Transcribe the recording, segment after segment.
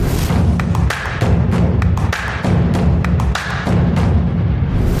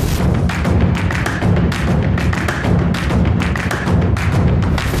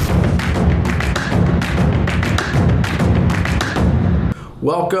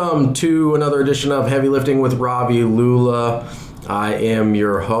Welcome to another edition of Heavy Lifting with Ravi Lula. I am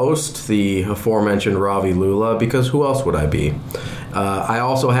your host, the aforementioned Ravi Lula, because who else would I be? I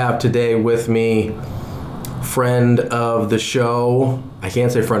also have today with me friend of the show. I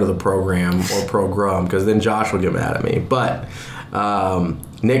can't say friend of the program or program because then Josh will get mad at me. But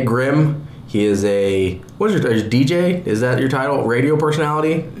Nick Grimm, he is what is your DJ? Is that your title? Radio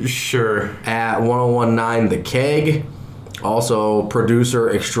personality? Sure. At 1019 The Keg. Also producer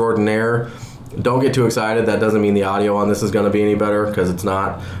extraordinaire. Don't get too excited. That doesn't mean the audio on this is going to be any better because it's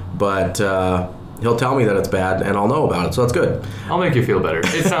not. But he'll tell me that it's bad and I'll know about it. So that's good. I'll make you feel better.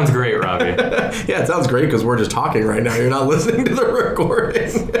 It sounds great, Robbie. Yeah, it sounds great because we're just talking right now. You're not listening to the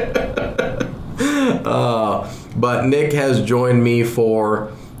recording. But Nick has joined me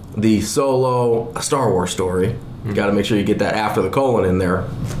for the solo Star Wars story. You got to make sure you get that after the colon in there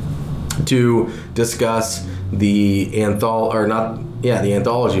to discuss the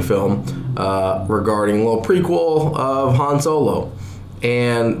anthology film regarding a little prequel of Han Solo.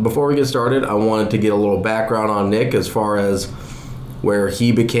 And before we get started, I wanted to get a little background on Nick as far as where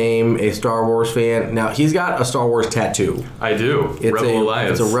he became a Star Wars fan. Now, he's got a Star Wars tattoo. I do. Rebel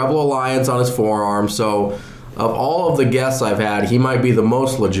Alliance. It's a Rebel Alliance on his forearm. So, of all of the guests I've had, he might be the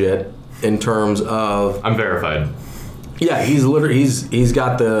most legit in terms of... I'm verified. Yeah, he's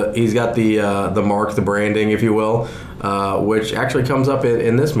got the mark, the branding, if you will, which actually comes up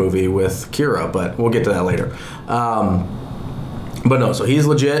in this movie with Kira, but we'll get to that later. But no, so he's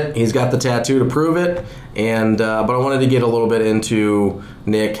legit. He's got the tattoo to prove it. And but I wanted to get a little bit into,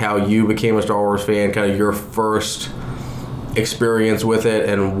 Nick, how you became a Star Wars fan, kind of your first experience with it,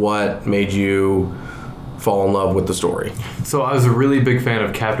 and what made you fall in love with the story. So I was a really big fan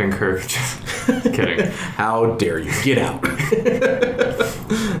of Captain Kirk. Just kidding. How dare you? Get out.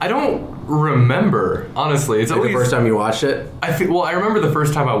 I don't remember, honestly. It's always the first time you watched it? I remember the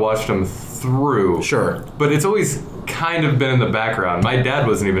first time I watched them through. Sure. But it's always kind of been in the background. My dad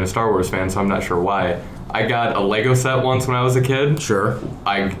wasn't even a Star Wars fan, so I'm not sure why. I got a Lego set once when I was a kid. Sure.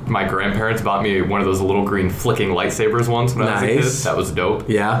 My grandparents bought me one of those little green flicking lightsabers once when I was a kid. That was dope.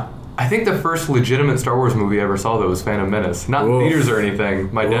 Yeah. I think the first legitimate Star Wars movie I ever saw, though, was Phantom Menace. Not in theaters or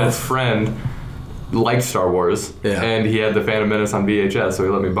anything. My dad's friend liked Star Wars, and he had the Phantom Menace on VHS, so he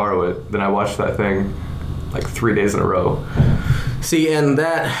let me borrow it. Then I watched that thing like 3 days in a row. See, and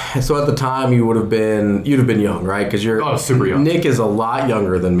so at the time you'd have been young, right? Because you're super young. Nick is a lot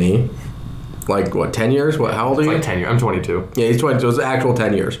younger than me. Like, what, 10 years? How old are you? Like 10 years. I'm 22. Yeah, he's 22. So it's actual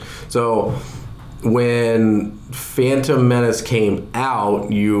 10 years. So when Phantom Menace came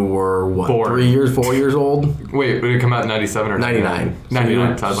out, you were, what, 4 years old? Wait, did it come out in 97 or 99?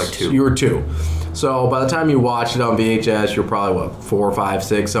 99, so I was like 2. You were 2. So by the time you watched it on VHS, you're probably, what, 4, 5,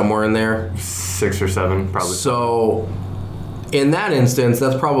 6, somewhere in there? 6 or 7, probably. So in that instance,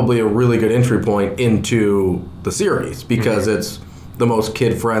 that's probably a really good entry point into the series because it's the most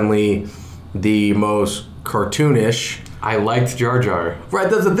kid-friendly, the most cartoonish. I liked Jar Jar. Right,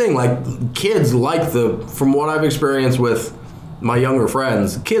 that's the thing. Like, kids like from what I've experienced with my younger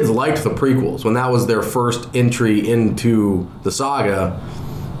friends, kids liked the prequels. When that was their first entry into the saga,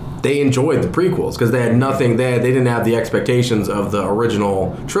 they enjoyed the prequels because they had nothing, they didn't have the expectations of the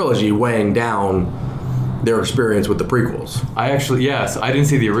original trilogy weighing down their experience with the prequels. I didn't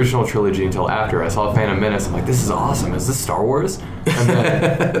see the original trilogy until after. I saw Phantom Menace. I'm like, this is awesome. Is this Star Wars? And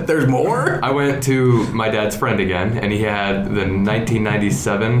then there's more? I went to my dad's friend again, and he had the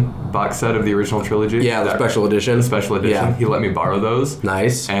 1997 box set of the original trilogy. Yeah, the special edition. The special edition. Yeah. He let me borrow those.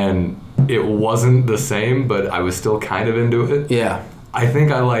 Nice. And it wasn't the same, but I was still kind of into it. Yeah. I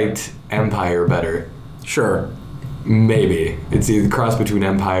think I liked Empire better. Sure. Maybe. It's either cross between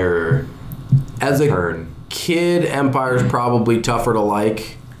Empire or as a kid, Empire's probably tougher to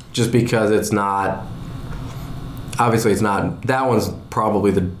like just because it's not... Obviously, it's not... That one's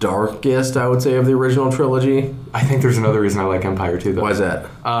probably the darkest, I would say, of the original trilogy. I think there's another reason I like Empire, too, though. Why is that?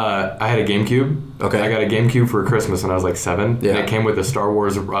 I had a GameCube. Okay. I got a GameCube for Christmas when I was like 7. Yeah. And it came with a Star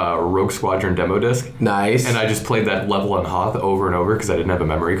Wars Rogue Squadron demo disc. Nice. And I just played that level in Hoth over and over because I didn't have a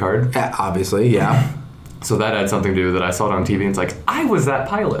memory card. Obviously, yeah. So that had something to do with it. I saw it on TV and it's like, I was that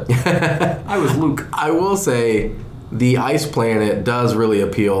pilot. I was Luke. I will say the Ice Planet does really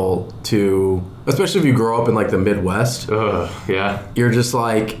appeal to, especially if you grow up in like the Midwest. Yeah. You're just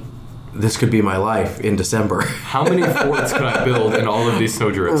like, this could be my life in December. How many forts could I build in all of these snow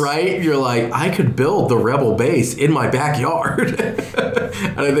drifts? Right? You're like, I could build the Rebel base in my backyard.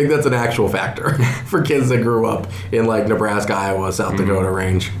 And I think that's an actual factor for kids that grew up in like Nebraska, Iowa, South Dakota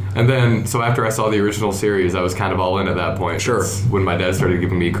range. And then, so after I saw the original series, I was kind of all in at that point. Sure. That's when my dad started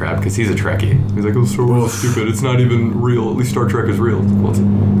giving me crap, because he's a Trekkie. He's like, oh, Star Wars is stupid. It's not even real. At least Star Trek is real. Well, it's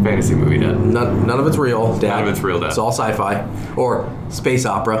a fantasy movie, Dad. None of it's real, Dad. None of it's real, Dad. It's all sci-fi. Or space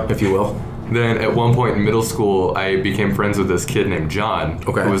opera, if you will. Then at one point in middle school, I became friends with this kid named John,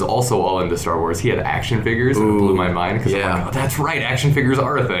 who was also all into Star Wars. He had action figures, and it blew my mind, because I'm like, oh, that's right, action figures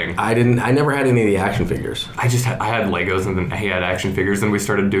are a thing. I never had any of the action figures. I had Legos, and then he had action figures, and we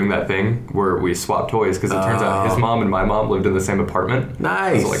started doing that thing where we swapped toys, because it turns out his mom and my mom lived in the same apartment.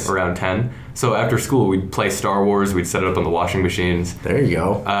 Nice. I was like around 10. So after school, we'd play Star Wars, we'd set it up on the washing machines. There you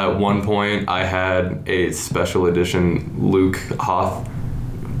go. At one point, I had a special edition Luke Hoth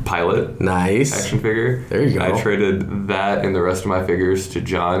pilot action figure. There you go. I traded that and the rest of my figures to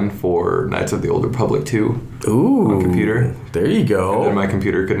John for Knights of the Old Republic 2 on computer. There you go. And then my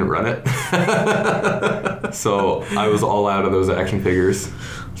computer couldn't run it. So I was all out of those action figures.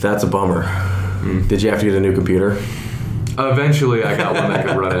 That's a bummer. Did you have to get a new computer? Eventually I got one that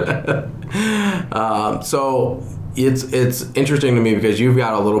could run it. So it's interesting to me because you've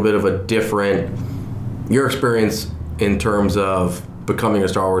got a little bit of a different... Your experience in terms of becoming a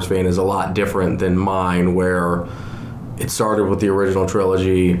Star Wars fan is a lot different than mine, where it started with the original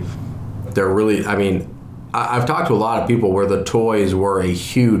trilogy. They're really, I've talked to a lot of people where the toys were a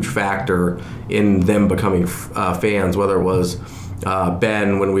huge factor in them becoming fans, whether it was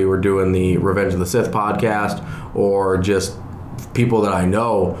Ben when we were doing the Revenge of the Sith podcast, or just people that I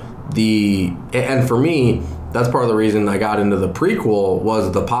know. And for me, that's part of the reason I got into the prequel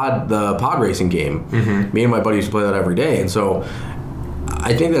was the pod racing game. Mm-hmm. Me and my buddy used to play that every day, and so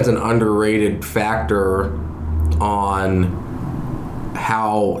I think that's an underrated factor on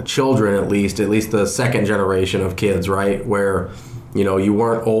how children, at least the second generation of kids, right, where you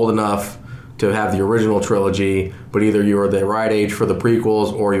weren't old enough to have the original trilogy, but either you were the right age for the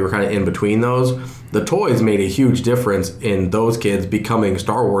prequels or you were kind of in between those. The toys made a huge difference in those kids becoming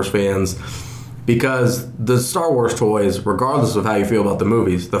Star Wars fans, because the Star Wars toys, regardless of how you feel about the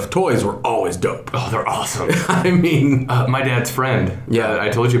movies, the toys were always dope. Oh, they're awesome. My dad's friend I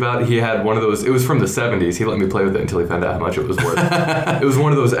told you about, he had one of those. It was from the 70s. He let me play with it until he found out how much it was worth. It was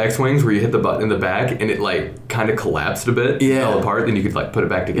one of those X-Wings where you hit the button in the back and it kind of collapsed a bit, fell apart, then you could put it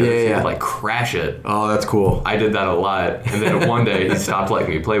back together, so you could crash it. Oh, that's cool. I did that a lot, and then one day he stopped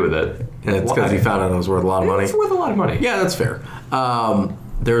letting me play with it. And it's because he found out it was worth a lot of money. It's worth a lot of money. Yeah, that's fair.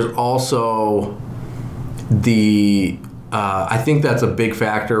 There's also I think that's a big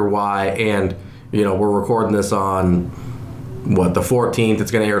factor why, and we're recording this on the 14th,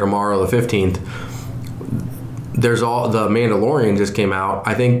 it's going to air tomorrow, the 15th. The Mandalorian just came out.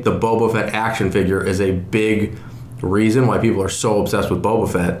 I think the Boba Fett action figure is a big reason why people are so obsessed with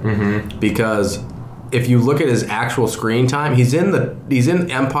Boba Fett, because if you look at his actual screen time, he's in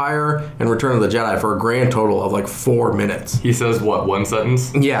Empire and Return of the Jedi for a grand total of 4 minutes. He says one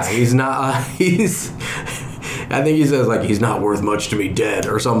sentence? Yeah, he's not. I think he says he's not worth much to me dead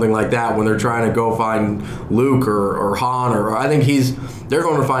or something like that when they're trying to go find Luke or Han, or I think they're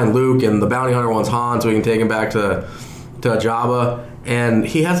going to find Luke and the bounty hunter wants Han so he can take him back to Jabba. And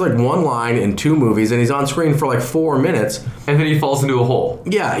he has one line in 2 movies, and he's on screen for 4 minutes. And then he falls into a hole.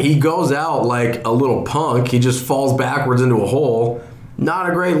 Yeah, he goes out like a little punk. He just falls backwards into a hole. Not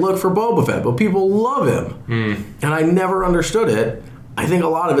a great look for Boba Fett, but people love him. And I never understood it. I think a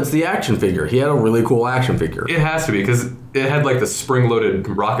lot of it's the action figure. He had a really cool action figure. It has to be, because it had the spring-loaded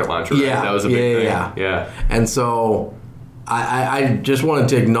rocket launcher. Right? Yeah, that was a big thing. Yeah. And so I just wanted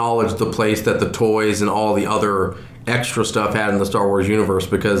to acknowledge the place that the toys and all the other extra stuff had in the Star Wars universe,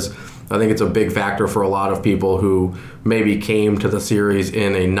 because I think it's a big factor for a lot of people who maybe came to the series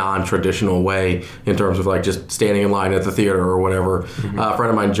in a non-traditional way in terms of just standing in line at the theater or whatever. Mm-hmm. A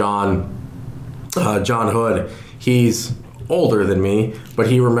friend of mine, John Hood, he's older than me, but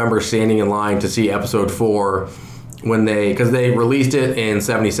he remembers standing in line to see episode 4 because they released it in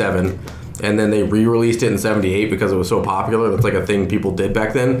 77 and then they re-released it in 78 because it was so popular. That's a thing people did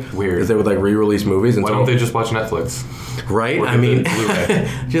back then. Weird. Is they would re-release movies. And why don't they just watch Netflix? Right?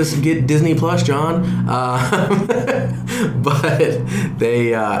 Just get Disney Plus, John. But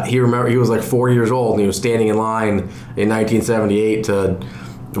he was 4 years old and he was standing in line in 1978 to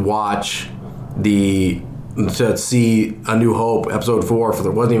watch to see A New Hope, episode 4.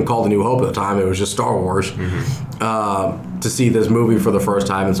 It wasn't even called A New Hope at the time. It was just Star Wars. Mm-hmm. To see this movie for the first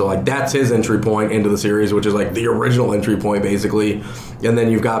time. And so, that's his entry point into the series, which is, the original entry point, basically. And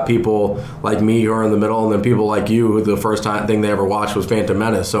then you've got people like me who are in the middle, and then people like you who the first thing they ever watched was Phantom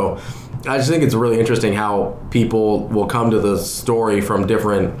Menace. So I just think it's really interesting how people will come to the story from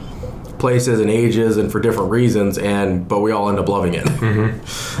different places and ages and for different reasons, but we all end up loving it.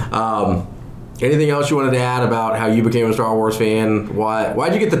 Anything else you wanted to add about how you became a Star Wars fan?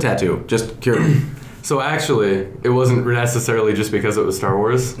 Why'd you get the tattoo? Just curious. So actually, it wasn't necessarily just because it was Star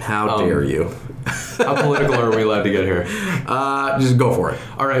Wars. How dare you? How political are we allowed to get here? Just go for it.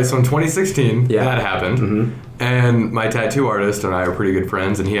 All right, so in 2016, that happened. And my tattoo artist and I are pretty good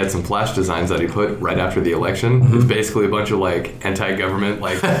friends, and he had some flash designs that he put right after the election. It's basically a bunch of like anti-government,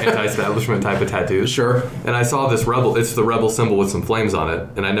 like anti-establishment type of tattoos. Sure. And I saw this rebel. It's the rebel symbol with some flames on it,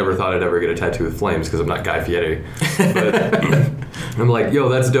 and I never thought I'd ever get a tattoo with flames because I'm not Guy Fieri. But I'm like, yo,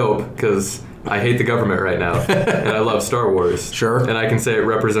 that's dope because I hate the government right now, and I love Star Wars. Sure. And I can say it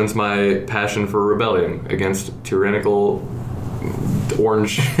represents my passion for rebellion against tyrannical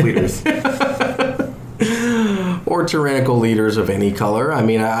orange leaders. Or tyrannical leaders of any color. I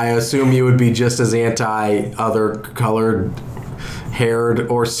mean, I assume you would be just as anti other colored, haired,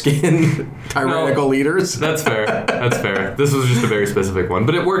 or skinned tyrannical leaders. That's fair. That's fair. This was just a very specific one.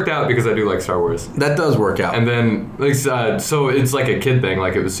 But it worked out because I do like Star Wars. That does work out. And then, like, so it's like a kid thing.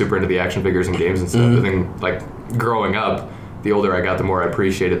 Like, it was super into the action figures and games and stuff. But then, like, growing up, the older I got, the more I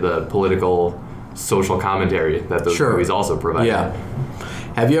appreciated the political, social commentary that those movies also provide. Yeah.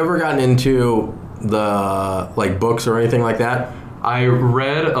 Have you ever gotten into the, like, books or anything like that? I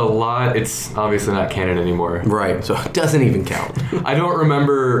read a lot. It's obviously not canon anymore. Right, so it doesn't even count. I don't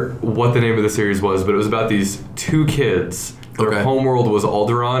remember what the name of the series was, but it was about these two kids. Their homeworld was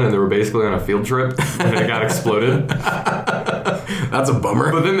Alderaan, and they were basically on a field trip, and it got exploded. That's a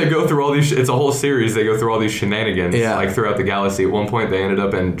bummer. But then they go through all these... It's a whole series. They go through all these shenanigans, like, throughout the galaxy. At one point, they ended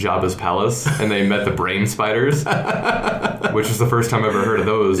up in Jabba's palace, and they met the brain spiders, which was the first time I ever heard of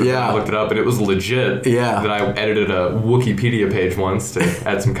those. And I looked it up, and it was legit. Yeah. Then I edited a Wikipedia page once to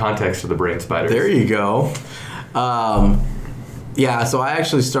add some context to the brain spiders. There you go. Yeah, so I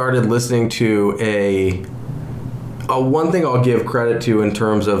actually started listening to one thing I'll give credit to in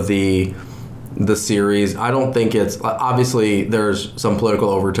terms of the series. I don't think it's... Obviously, there's some political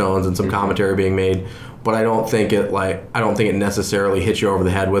overtones and some commentary being made, but I don't think it necessarily hits you over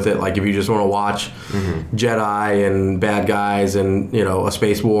the head with it. Like, if you just want to watch Jedi and bad guys and, a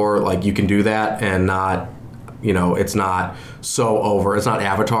space war, like, you can do that and not... it's not so over. It's not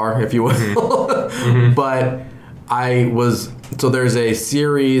Avatar, if you will. But so there's a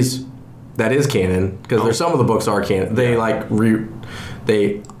series that is canon, because there's some of the books are canon.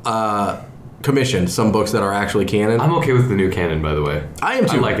 They commissioned some books that are actually canon. I'm okay with the new canon, by the way. I am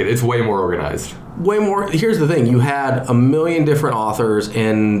too. I like it. It's way more organized. Way more. Here's the thing. You had a million different authors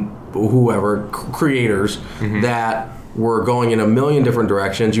and creators that were going in a million different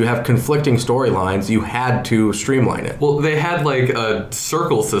directions. You have conflicting storylines. You had to streamline it. Well, they had like a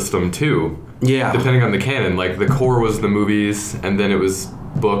circle system too. Yeah. Depending on the canon. Like the core was the movies, and then it was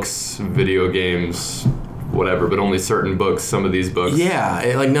books, video games, whatever, but only certain books, some of these books.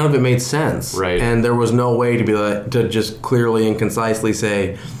 Yeah, none of it made sense. Right. And there was no way to just clearly and concisely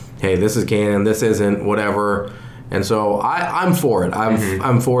say, hey, this is canon, this isn't, whatever. And so I'm for it.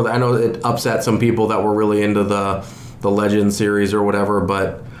 I'm for that. I know it upset some people that were really into the Legend series or whatever,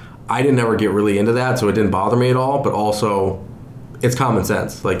 but I didn't ever get really into that, so it didn't bother me at all. But also, it's common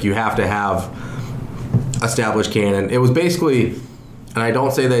sense. Like, you have to have established canon. It was basically, and I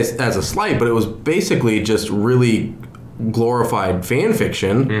don't say this as a slight, but it was basically just really glorified fan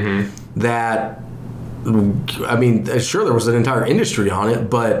fiction that, I mean, sure, there was an entire industry on it,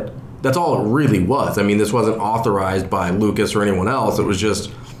 but that's all it really was. I mean, this wasn't authorized by Lucas or anyone else. It was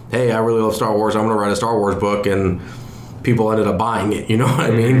just, hey, I really love Star Wars. I'm going to write a Star Wars book, and people ended up buying it. You know what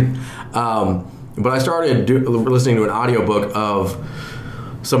I mean? But I started listening to an audiobook of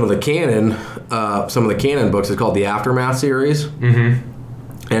some of the canon books. It's called the Aftermath series. And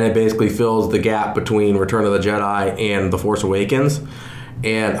it basically fills the gap between Return of the Jedi and The Force Awakens.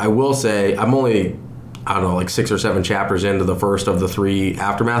 And I will say, I'm only, I don't know, like 6 or 7 chapters into the first of the 3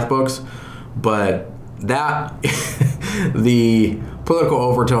 Aftermath books. But that, the political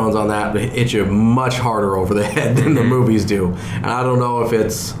overtones on that hit you much harder over the head than the movies do. And I don't know if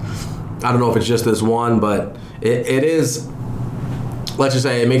it's just this one, but it is, let's just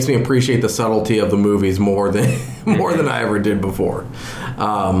say, it makes me appreciate the subtlety of the movies more than I ever did before.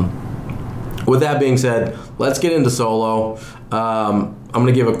 With that being said, let's get into Solo. I'm going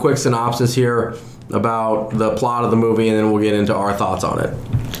to give a quick synopsis here about the plot of the movie, and then we'll get into our thoughts on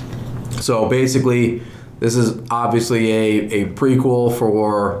it. So basically, this is obviously a prequel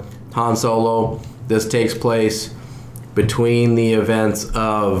for Han Solo. This takes place between the events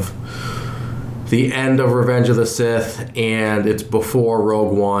of the end of Revenge of the Sith, and it's before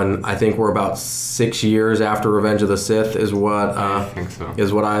Rogue One. I think we're about 6 years after Revenge of the Sith is what I think so.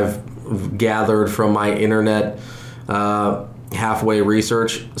 Is what I've gathered from my internet halfway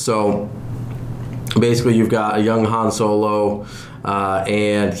research. So basically, you've got a young Han Solo,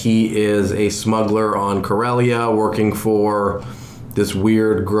 and he is a smuggler on Corellia working for this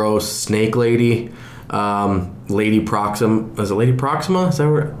weird, gross snake lady. Lady Proxima. Is it Lady Proxima? Is that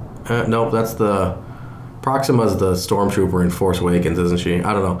where? Nope, that's the... Proxima's the stormtrooper in Force Awakens, isn't she?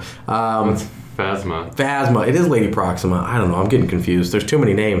 I don't know. It's Phasma. Phasma. It is Lady Proxima. I don't know. I'm getting confused. There's too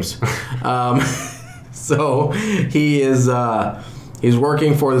many names. So he is... he's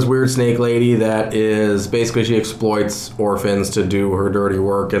working for this weird snake lady that is... Basically, she exploits orphans to do her dirty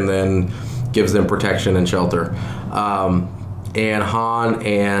work and then gives them protection and shelter. And Han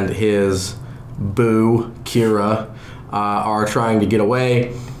and his boo, Kira, are trying to get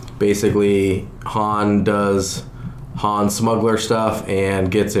away. Basically, Han does Han smuggler stuff and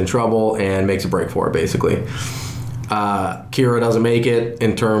gets in trouble and makes a break for it, basically. Kira doesn't make it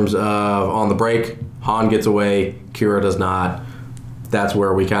in terms of on the break. Han gets away. Kira does not. That's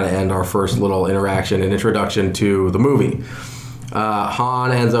where we kind of end our first little interaction and introduction to the movie.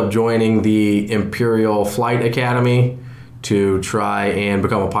 Han ends up joining the Imperial Flight Academy to try and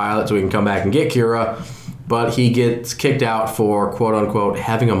become a pilot so he can come back and get Kira. But he gets kicked out for, quote-unquote,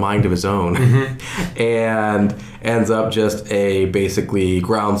 having a mind of his own. And ends up just a basically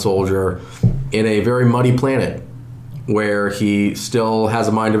ground soldier in a very muddy planet where he still has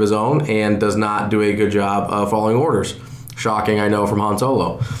a mind of his own and does not do a good job of following orders. Shocking, I know, from Han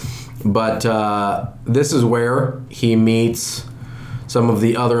Solo. But this is where he meets some of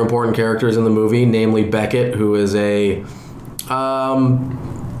the other important characters in the movie, namely Beckett, who is a...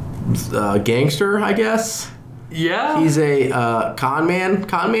 gangster, I guess. Yeah, he's a con man.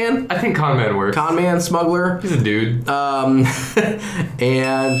 I think con man works. Con man, smuggler. He's a dude. And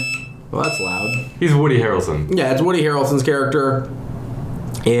well, that's loud. He's Woody Harrelson. Yeah, it's Woody Harrelson's character,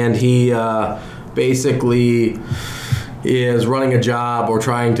 and he basically is running a job or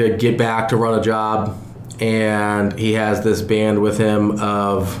trying to get back to run a job, and he has this band with him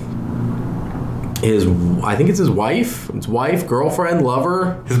of. I think it's his wife, girlfriend,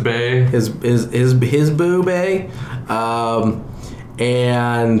 lover, his bae, his boo bae,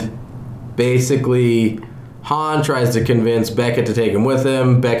 and basically Han tries to convince Beckett to take him with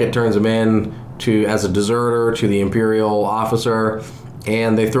him. Beckett turns him in as a deserter to the Imperial officer,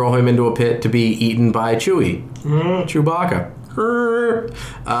 and they throw him into a pit to be eaten by Chewbacca.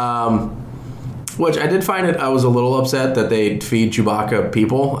 Which I did find I was a little upset that they feed Chewbacca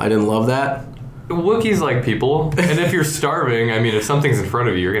people. I didn't love that. Wookiees like people, and if you're starving, I mean, if something's in front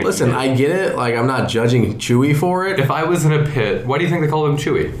of you, you're gonna listen. Eat it. I get it. Like, I'm not judging Chewie for it. If I was in a pit, why do you think they call him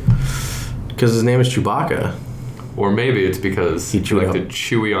Chewie? Because his name is Chewbacca. Or maybe it's because he like to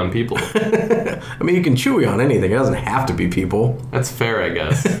chewy on people. I mean, you can chewy on anything. It doesn't have to be people. That's fair, I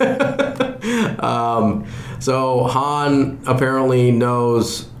guess. So Han apparently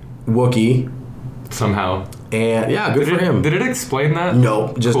knows Wookiee somehow. And yeah, good for him. Did it explain that?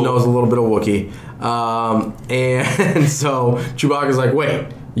 Nope, just knows a little bit of Wookiee. And so Chewbacca's like, wait,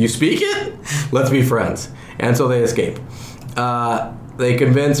 you speak it? Let's be friends. And so they escape. They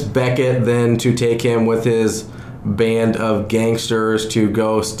convince Beckett then to take him with his band of gangsters to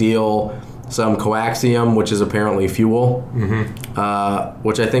go steal some coaxium, which is apparently fuel,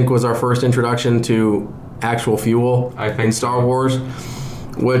 which I think was our first introduction to actual fuel in Star Wars,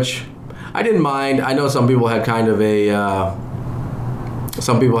 which... I didn't mind. I know some people had kind of a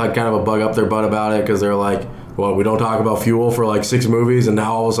bug up their butt about it because they're like, well, we don't talk about fuel for like 6 movies and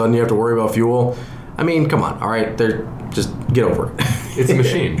now all of a sudden you have to worry about fuel. I mean, come on. All right, just get over it. It's a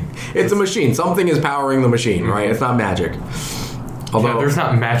machine. It's a machine. Something is powering the machine, right? It's not magic. Although there's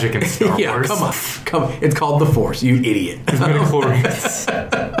not magic in Star Wars. Yeah, come on. It's called the Force, you idiot. There's midichlorians.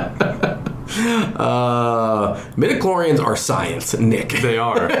 Midichlorians are science, Nick. They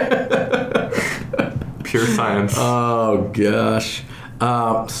are. Pure science. Oh, gosh.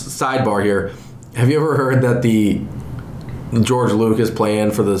 Sidebar here. Have you ever heard that the George Lucas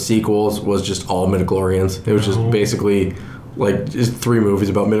plan for the sequels was just all midichlorians? It was just basically like just 3 movies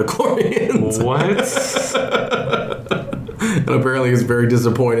about midichlorians. What? And apparently he's very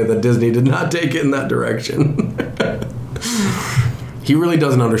disappointed that Disney did not take it in that direction. He really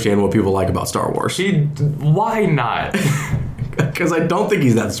doesn't understand what people like about Star Wars. Why not? Because I don't think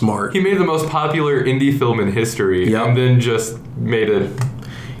he's that smart. He made the most popular indie film in history, and then just made it.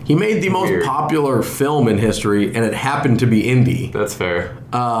 He made the most popular film in history, and it happened to be indie. That's fair.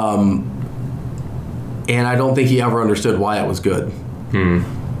 And I don't think he ever understood why it was good.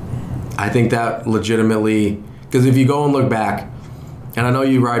 I think that legitimately... Because if you go and look back, and I know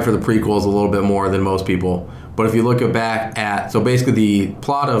you ride for the prequels a little bit more than most people, But if you look back at... So basically the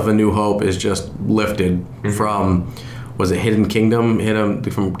plot of A New Hope is just lifted from... Was it Hidden Kingdom?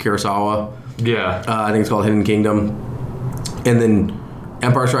 From Kurosawa? Yeah. I think it's called Hidden Kingdom. And then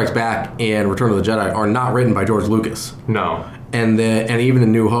Empire Strikes Back and Return of the Jedi are not written by George Lucas. No. And even A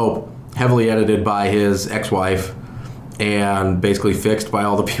New Hope, heavily edited by his ex-wife and basically fixed by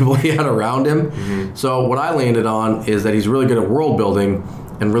all the people he had around him. Mm-hmm. So what I landed on is that he's really good at world building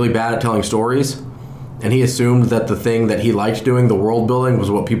and really bad at telling stories. And he assumed that the thing that he liked doing, the world building, was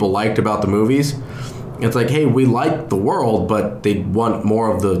what people liked about the movies. It's like, hey, we like the world, but they want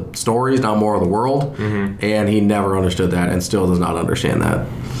more of the stories, not more of the world. Mm-hmm. And he never understood that and still does not understand that.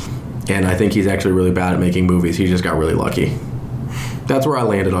 And I think he's actually really bad at making movies. He just got really lucky. That's where I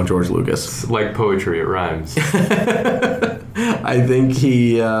landed on George Lucas. It's like poetry, it rhymes. I think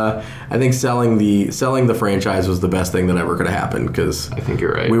selling the franchise was the best thing that ever could have happened, because I think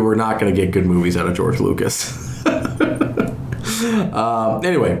you're right. We were not going to get good movies out of George Lucas.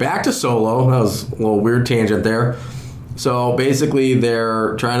 Anyway, back to Solo. That was a little weird tangent there. So basically,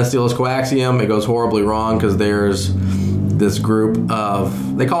 they're trying to steal his coaxium. It goes horribly wrong because there's this group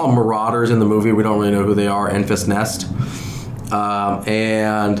of... They call them marauders in the movie. We don't really know who they are. Enfys Nest.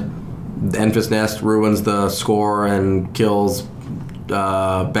 And Enfys Nest ruins the score and kills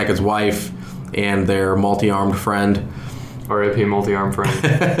Beckett's wife and their multi-armed friend. R.I.P. multi-armed friend.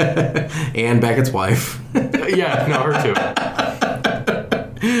 And Beckett's wife. Yeah, no, her too.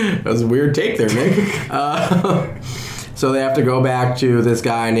 That was a weird take there, Nick. So they have to go back to this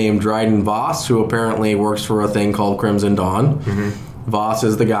guy named Dryden Voss, who apparently works for a thing called Crimson Dawn. Mm-hmm. Voss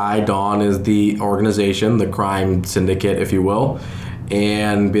is the guy, Dawn is the organization, the crime syndicate, if you will.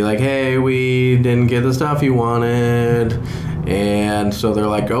 And be like, hey, we didn't get the stuff you wanted. And so they're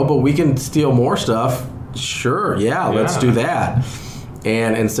like, oh, but we can steal more stuff. Sure, yeah, let's do that.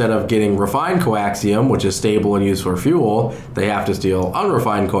 And instead of getting refined coaxium, which is stable and used for fuel, they have to steal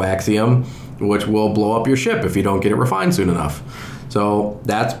unrefined coaxium, which will blow up your ship if you don't get it refined soon enough. So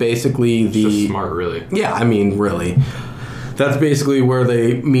that's basically It's just smart, really. Yeah, I mean, really. That's basically where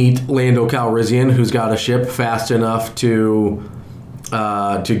they meet Lando Calrissian, who's got a ship fast enough to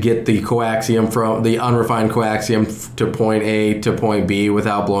get the coaxium from the unrefined coaxium to point A to point B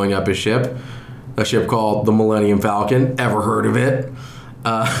without blowing up his ship. A ship called the Millennium Falcon. Ever heard of it?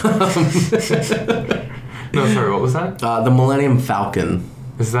 No, sorry, what was that? The Millennium Falcon.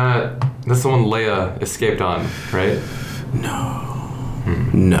 That's the one Leia escaped on, right? No.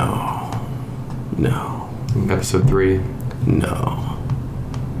 No. Episode 3? No.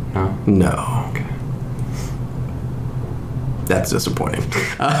 No? No. Okay. That's disappointing.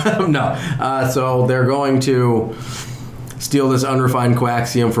 No. So they're going to steal this unrefined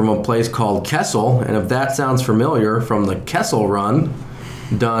coaxium from a place called Kessel, and if that sounds familiar, from the Kessel Run,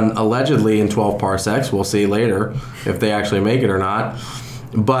 done allegedly in 12 parsecs. We'll see later if they actually make it or not.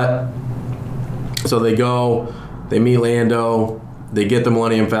 But so they go, they meet Lando, they get the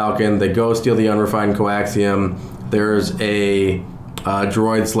Millennium Falcon, they go steal the unrefined coaxium. There's a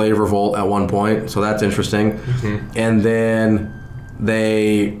droid slave revolt at one point, so that's interesting. Mm-hmm. And then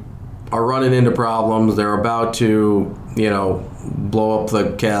they are running into problems. They're about to, blow up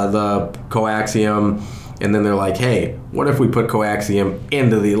the coaxium, and then they're like, hey, what if we put coaxium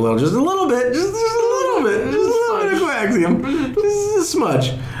into just a little bit of coaxium, just a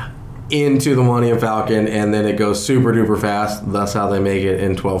smudge, into the Millennium Falcon, and then it goes super duper fast. That's how they make it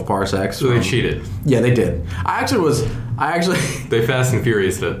in 12 parsecs. So they cheated. Yeah, they did. I actually they Fast and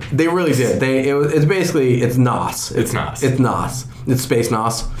Furious it. They really did. It's basically NOS. It's NOS. It's NOS. It's Space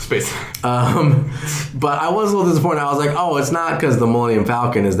NOS. Space. But I was a little disappointed. I was like, oh, it's not because the Millennium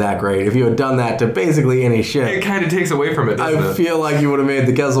Falcon is that great. If you had done that to basically any ship, it kind of takes away from it, doesn't it? I feel like you would have made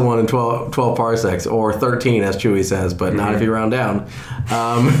the Kessel one in 12 parsecs, or 13, as Chewie says, but not if you round down.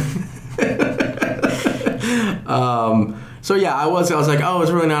 So yeah, I was like, oh,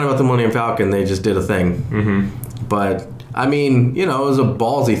 it's really not about the Millennium Falcon. They just did a thing. Mm-hmm. But I mean, it was a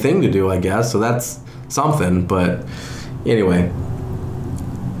ballsy thing to do, I guess. So that's something. But anyway,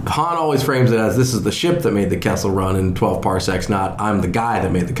 Han always frames it as this is the ship that made the Kessel Run in 12 parsecs, not I'm the guy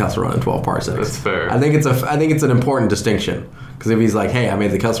that made the Kessel Run in 12 parsecs. That's fair. I think it's an important distinction, because if he's like, hey, I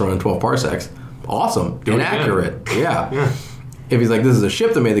made the Kessel Run in 12 parsecs, awesome, inaccurate, yeah. If he's like, this is a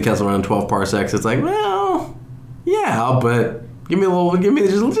ship that made the Kessel Run in 12 parsecs, it's like, well, yeah, but give me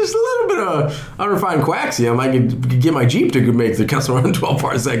just a little bit of unrefined coaxium. I could get my Jeep to make the Kessel Run in 12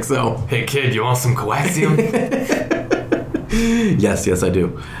 parsecs, so. Hey, kid, you want some coaxium? Yes, I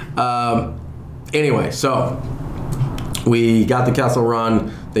do. Anyway, so we got the Kessel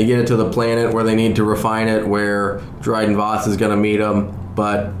Run. They get it to the planet where they need to refine it, where Dryden Voss is going to meet them.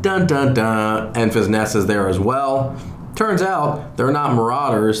 But dun dun dun, Enfys Nest is there as well. Turns out they're not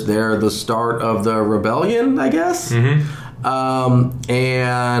Marauders. They're the start of the rebellion, I guess. And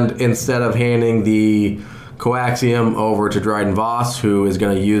instead of handing the coaxium over to Dryden Voss, who is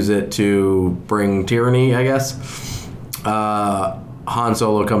going to use it to bring tyranny, I guess, Han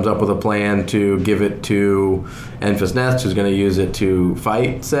Solo comes up with a plan to give it to Enfys Nest, who's going to use it to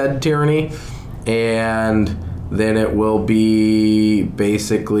fight said tyranny. And then it will be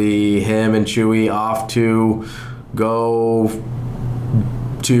basically him and Chewie off to go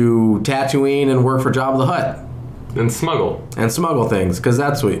to Tatooine and work for Jabba the Hutt. And smuggle things, because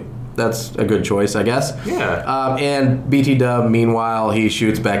that's sweet. That's a good choice, I guess. Yeah. And BT Dub, meanwhile, he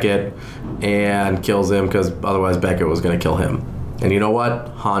shoots Beckett and kills him, because otherwise Beckett was going to kill him. And you know what?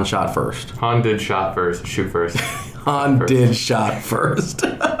 Han shot first. Han did shot first. Shoot first. Han did shot first.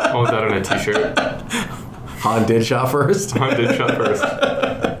 I want that on a t-shirt. Han did shot first? Han did shot first.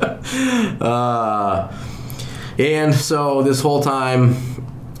 And so this whole time,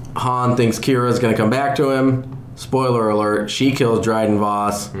 Han thinks Kira's going to come back to him. Spoiler alert, she kills Dryden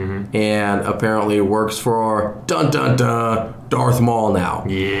Voss and apparently works for, dun dun dun, Darth Maul now.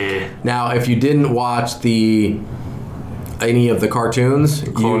 Yeah. Now, if you didn't watch any of the cartoons,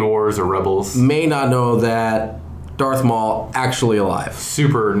 Clone Wars or Rebels, may not know that Darth Maul actually alive.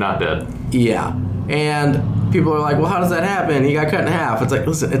 Super not dead. Yeah. And people are like, well, how does that happen? He got cut in half. It's like,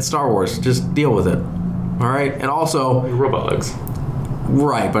 listen, it's Star Wars. Just deal with it. All right? And also... robot legs.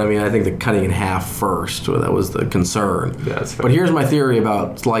 Right, but I mean, I think the cutting in half first, that was the concern. Yeah, that's fair. But here's my theory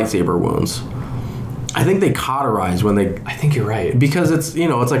about lightsaber wounds. I think they cauterize when they... I think you're right. Because it's,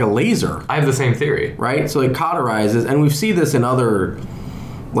 it's like a laser. I have the same theory. Right? So it cauterizes, and we see this in other...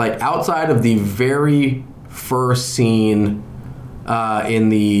 Like, outside of the very first scene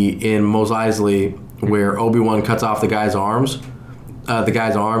in Mos Eisley, where Obi-Wan cuts off the guy's arm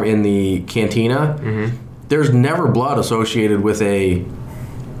in the cantina, there's never blood associated with a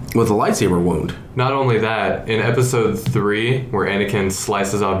lightsaber wound. Not only that, in episode 3, where Anakin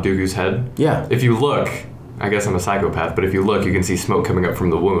slices off Dooku's head, if you look, I guess I'm a psychopath, but if you look, you can see smoke coming up from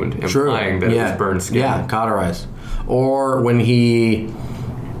the wound, implying that it was burned skin. Yeah, cauterized. Or when he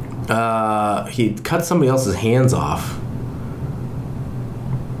cut somebody else's hands off.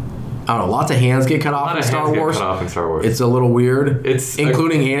 I don't know, lots of hands get cut off in Star Wars. It's a little weird.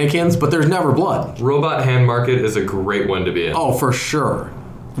 Including Anakin's, but there's never blood. Robot Hand Market is a great one to be in. Oh, for sure.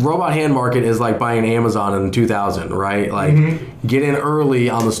 Robot Hand Market is like buying Amazon in 2000, right? Like, get in early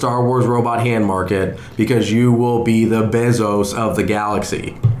on the Star Wars Robot Hand Market because you will be the Bezos of the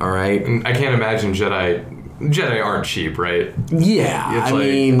galaxy, all right? I can't imagine Jedi aren't cheap, right? Yeah, I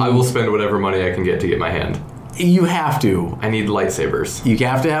mean... I will spend whatever money I can get to get my hand. You have to. I need lightsabers. You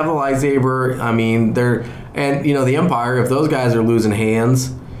have to have the lightsaber. I mean, the Empire, if those guys are losing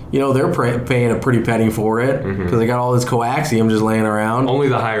hands, they're paying a pretty penny for it because they got all this coaxium just laying around. Only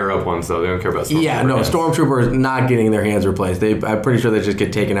the higher up ones, though. They don't care about Stormtroopers. Yeah, no, Stormtroopers not getting their hands replaced. I'm pretty sure they just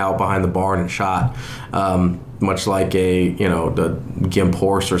get taken out behind the barn and shot, much like the Gimp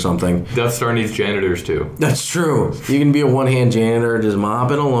horse or something. Death Star needs janitors, too. That's true. You can be a one-hand janitor just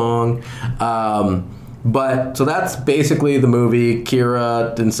mopping along. But, so that's basically the movie.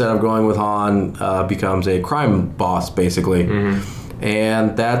 Kira, instead of going with Han, becomes a crime boss, basically.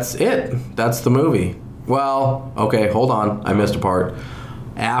 And that's it. That's the movie. Well, okay, hold on. I missed a part.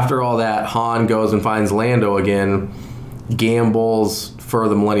 After all that, Han goes and finds Lando again, gambles for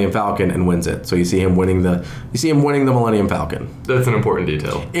the Millennium Falcon, and wins it. So you see him winning the Millennium Falcon. That's an important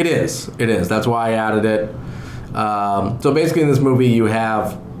detail. It is. That's why I added it. So basically in this movie, you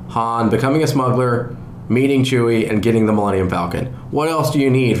have Han becoming a smuggler, meeting Chewie, and getting the Millennium Falcon. What else do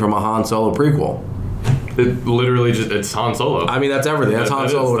you need from a Han Solo prequel? It literally it's Han Solo. I mean, that's everything. That's Han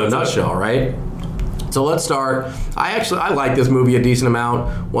Solo in a nutshell, right? So let's start. I like this movie a decent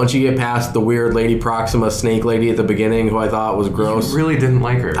amount. Once you get past the weird Lady Proxima snake lady at the beginning, who I thought was gross. You really didn't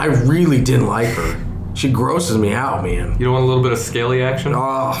like her. I really didn't like her. She grosses me out, man. You don't want a little bit of scaly action?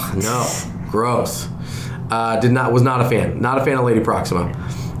 Oh, no. Gross. Was not a fan. Not a fan of Lady Proxima.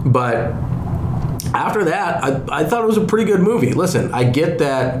 But after that, I thought it was a pretty good movie. Listen, I get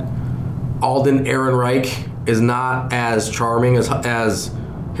that Alden Ehrenreich is not as charming as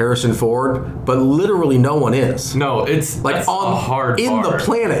Harrison Ford, but literally no one is. No, it's like on a hard in bar. The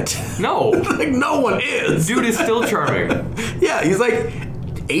planet. No, like no one is. Dude is still charming. Yeah, he's like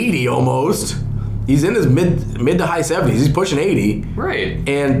 80 almost. He's in his mid to high 70s. He's pushing 80. Right.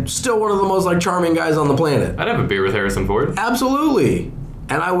 And still one of the most like charming guys on the planet. I'd have a beer with Harrison Ford. Absolutely.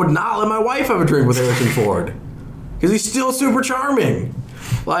 And I would not let my wife have a drink with Harrison Ford because he's still super charming.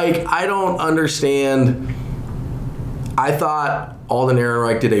 Like, I don't understand. I thought Alden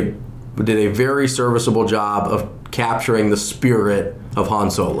Ehrenreich did a very serviceable job of capturing the spirit of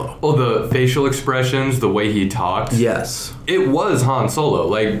Han Solo. Oh, the facial expressions, the way he talked. Yes. It was Han Solo.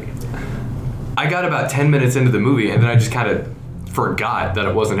 Like, I got about 10 minutes into the movie, and then I just kind of forgot that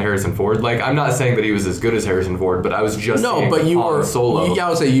it wasn't Harrison Ford. Like, I'm not saying that he was as good as Harrison Ford, but I was just Han Solo. Yeah, I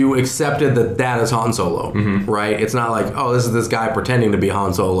would say you accepted that is Han Solo, right? It's not like, oh, this is this guy pretending to be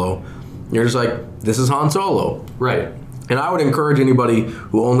Han Solo. You're just like, this is Han Solo. Right. And I would encourage anybody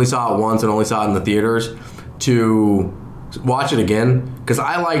who only saw it once and only saw it in the theaters to watch it again, because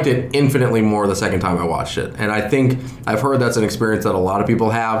I liked it infinitely more the second time I watched it. And I think I've heard that's an experience that a lot of people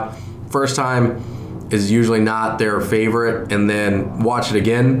have. First time is usually not their favorite, and then watch it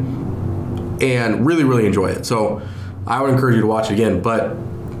again and really, really enjoy it. So I would encourage you to watch it again. But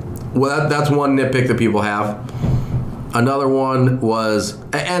that's one nitpick that people have. Another one was,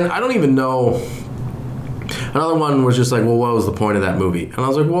 and I don't even know, another one was just like, well, what was the point of that movie? And I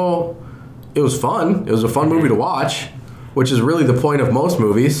was like, well, it was fun. It was a fun movie to watch, which is really the point of most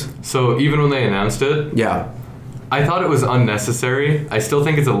movies. So even when they announced it, yeah, I thought it was unnecessary. I still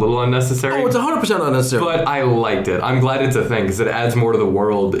think it's a little unnecessary. Oh, it's 100% unnecessary. But I liked it. I'm glad it's a thing because it adds more to the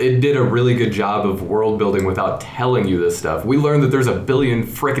world. It did a really good job of world building without telling you this stuff. We learned that there's a billion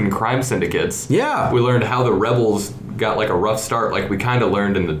frickin' crime syndicates. Yeah. We learned how the rebels got like a rough start, like we kind of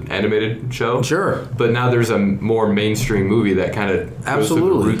learned in the animated show. Sure. But now there's a more mainstream movie that kind of goes to the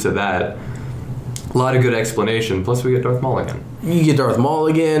roots of that. A lot of good explanation. Plus, we get Darth Maul again. You get Darth Maul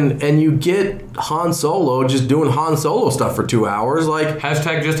again, and you get Han Solo just doing Han Solo stuff for 2 hours. Like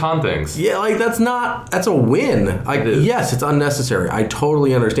hashtag just Han things. Yeah, like that's a win. Like yes, it's unnecessary. I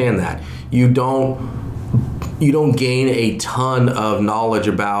totally understand that. You don't gain a ton of knowledge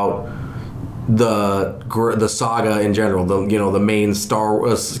about the saga in general. The main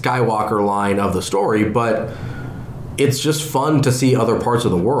Skywalker line of the story, but it's just fun to see other parts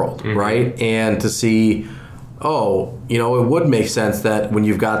of the world, right? And to see, it would make sense that when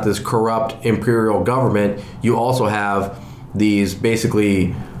you've got this corrupt imperial government, you also have these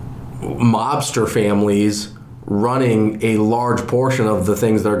basically mobster families running a large portion of the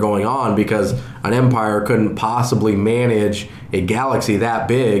things that are going on, because an empire couldn't possibly manage a galaxy that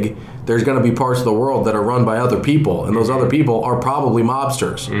big. There's going to be parts of the world that are run by other people, and those other people are probably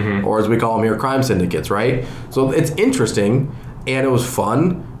mobsters, or as we call them here, crime syndicates, right? So it's interesting, and it was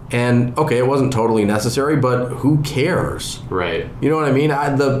fun, and okay, it wasn't totally necessary, but who cares? Right. You know what I mean?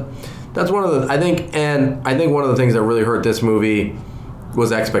 That's one of the, I think one of the things that really hurt this movie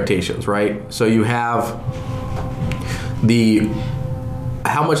was expectations, right? So you have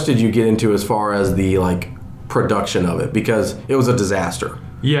how much did you get into as far as the production of it? Because it was a disaster.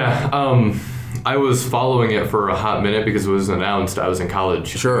 Yeah, I was following it for a hot minute because it was announced. I was in college,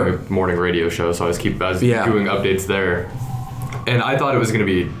 sure, morning radio show, so I was doing updates there, and I thought it was going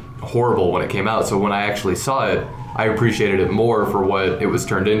to be horrible when it came out. So when I actually saw it, I appreciated it more for what it was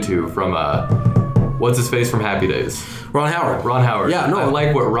turned into from what's his face from Happy Days, Ron Howard. Yeah, no, I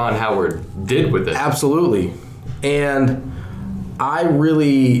like what Ron Howard did with it. Absolutely, and I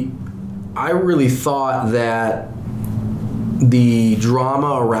really thought that the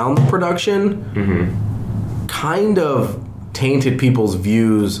drama around the production kind of tainted people's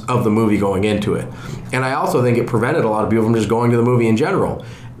views of the movie going into it. And I also think it prevented a lot of people from just going to the movie in general.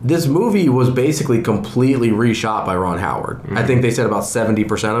 This movie was basically completely reshot by Ron Howard. I think they said about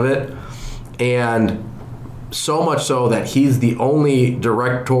 70% of it. And so much so that he's the only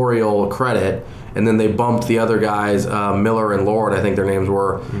directorial credit, and then they bumped the other guys, Miller and Lord, I think their names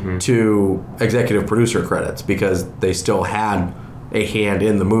were, to executive producer credits because they still had a hand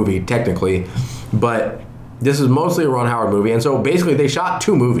in the movie, technically. But this is mostly a Ron Howard movie, and so basically they shot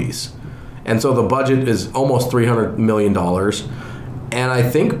 2 movies. And so the budget is almost $300 million. And I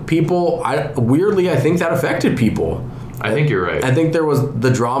think I think that affected people. I think you're right. I think there was the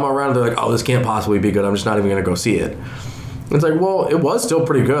drama around it. They're like, oh, this can't possibly be good. I'm just not even going to go see it. It's like, well, it was still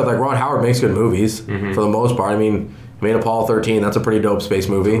pretty good. Like, Ron Howard makes good movies for the most part. I mean, he made Apollo 13. That's a pretty dope space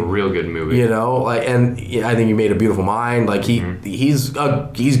movie. A real good movie. You know, and I think he made A Beautiful Mind. Like, he's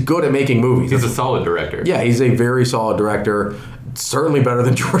good at making movies. He's a solid director. Yeah, he's a very solid director. Certainly better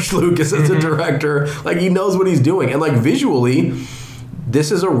than George Lucas as a director. Like, he knows what he's doing. And, visually,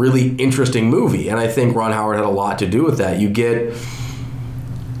 this is a really interesting movie. And I think Ron Howard had a lot to do with that.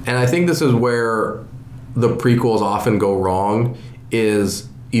 And I think this is where the prequels often go wrong, is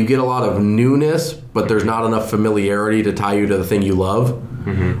you get a lot of newness, but there's not enough familiarity to tie you to the thing you love.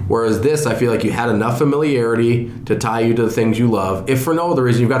 Whereas this, I feel like you had enough familiarity to tie you to the things you love. If for no other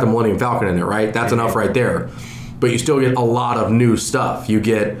reason, you've got the Millennium Falcon in it, right? That's enough right there. But you still get a lot of new stuff. You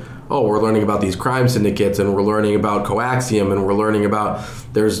get, oh, we're learning about these crime syndicates, and we're learning about coaxium, and we're learning about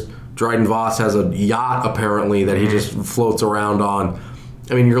there's Dryden Voss has a yacht apparently that he just floats around on.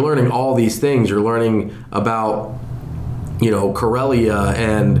 I mean, you're learning all these things. You're learning about, Corellia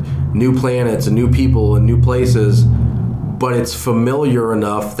and new planets and new people and new places, but it's familiar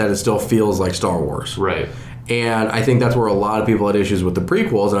enough that it still feels like Star Wars. Right. And I think that's where a lot of people had issues with the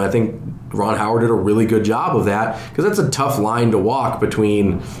prequels, and I think Ron Howard did a really good job of that, because that's a tough line to walk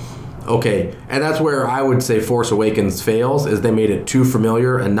between, okay, and that's where I would say Force Awakens fails, is they made it too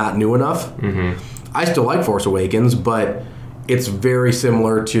familiar and not new enough. Mm-hmm. I still like Force Awakens, but it's very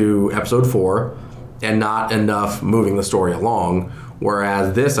similar to Episode 4 and not enough moving the story along,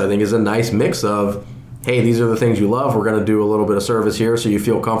 whereas this, I think, is a nice mix of, hey, these are the things you love. We're going to do a little bit of service here so you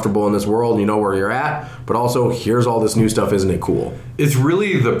feel comfortable in this world, you know where you're at, but also here's all this new stuff. Isn't it cool? It's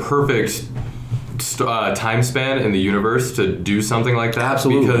really the perfect time span in the universe to do something like that.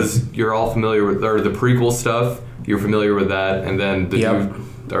 Absolutely. Because you're all familiar with, or the prequel stuff, you're familiar with that, and then the new,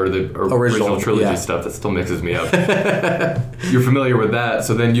 or the original trilogy stuff that still mixes me up. You're familiar with that,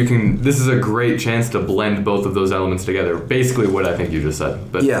 so then you can, this is a great chance to blend both of those elements together. Basically what I think you just said.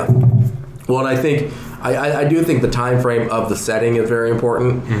 But yeah. Well, and I think, I do think the time frame of the setting is very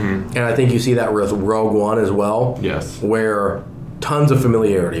important, and I think you see that with Rogue One as well. Yes. Where tons of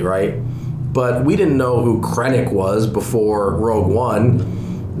familiarity, right? But we didn't know who Krennic was before Rogue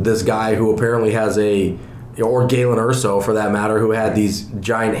One. This guy who apparently has or Galen Erso for that matter, who had these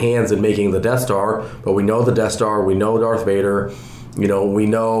giant hands in making the Death Star. But we know the Death Star, we know Darth Vader, we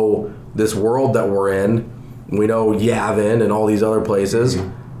know this world that we're in, we know Yavin and all these other places.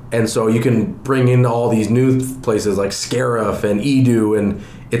 Mm-hmm. And so you can bring in all these new places like Scarif and Edu, and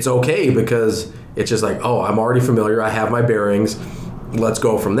it's okay because it's just like, oh, I'm already familiar, I have my bearings, let's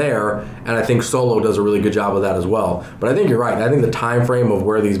go from there. And I think Solo does a really good job of that as well. But I think you're right. I think the time frame of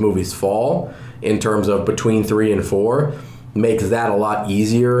where these movies fall in terms of between 3 and 4 makes that a lot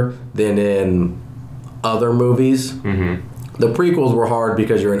easier than in other movies. Mm-hmm. The prequels were hard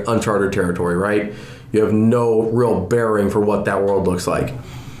because you're in uncharted territory, right? You have no real bearing for what that world looks like.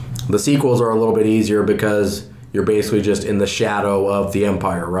 The sequels are a little bit easier because you're basically just in the shadow of the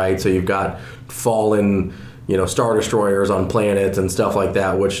Empire, right? So you've got fallen, Star Destroyers on planets and stuff like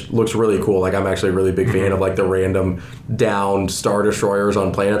that, which looks really cool. Like, I'm actually a really big fan of, like, the random downed Star Destroyers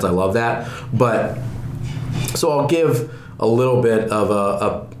on planets. I love that. But, so I'll give a little bit of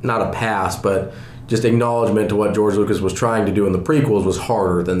a not a pass, but just acknowledgement to what George Lucas was trying to do in the prequels was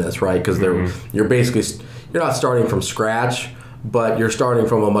harder than this, right? Because you're not starting from scratch, but you're starting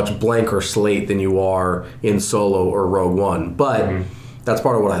from a much blanker slate than you are in Solo or Rogue One. But that's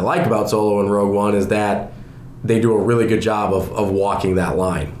part of what I like about Solo and Rogue One is that they do a really good job of walking that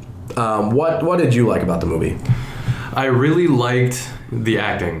line. What did you like about the movie? I really liked the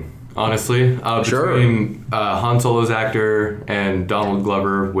acting, honestly. Between Han Solo's actor and Donald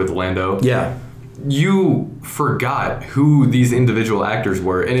Glover with Lando. Yeah. You forgot who these individual actors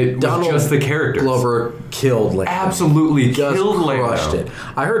were, and it was just the characters. Glover killed Lando. Absolutely killed Lando. Crushed it.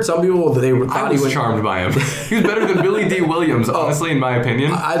 I heard some people I was charmed by him. He was better than Billy D. Williams, honestly, in my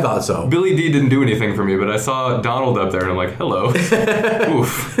opinion. I thought so. Billy D. didn't do anything for me, but I saw Donald up there, and I'm like, hello.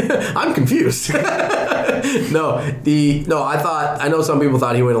 Oof. I'm confused. I know some people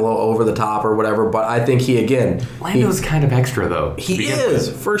thought he went a little over the top or whatever, but I think Lando's kind of extra, though. He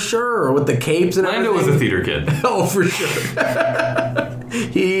is, for sure, with the capes and Lando was a theater kid. Oh, for sure.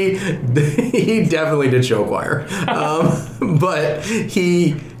 He definitely did show choir. But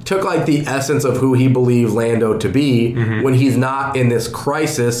he took like the essence of who he believed Lando to be when he's not in this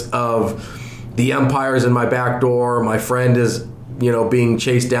crisis of the Empire's in my back door, my friend is, being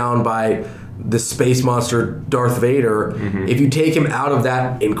chased down by the space monster Darth Vader. Mm-hmm. If you take him out of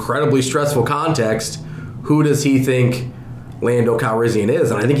that incredibly stressful context, who does he think Lando Calrissian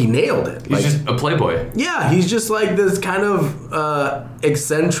is? And I think he nailed it. He's just a playboy. Yeah, he's just like this kind of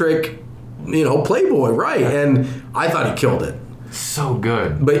eccentric, playboy, right? And I thought he killed it. So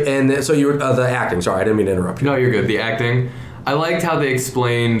good. So you were the acting. Sorry, I didn't mean to interrupt you. No, you're good. The acting. I liked how they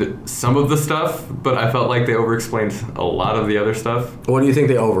explained some of the stuff, but I felt like they over-explained a lot of the other stuff. What do you think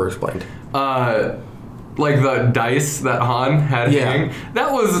they over-explained? Like the dice that Han had hanging.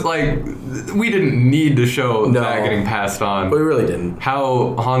 That was like, we didn't need to show that getting passed on. We really didn't.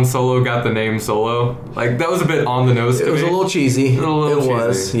 How Han Solo got the name Solo. Like, that was a bit on the nose to me. It was a little cheesy. It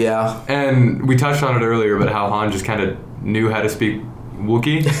was, yeah. And we touched on it earlier, but how Han just kind of knew how to speak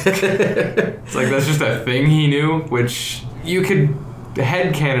Wookiee. It's like, that's just a thing he knew, which you could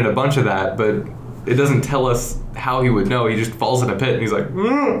headcanon a bunch of that, but it doesn't tell us how he would know. He just falls in a pit and he's like,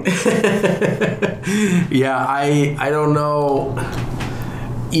 Yeah, I don't know.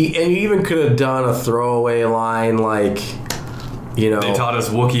 and you even could have done a throwaway line like, you know, they taught us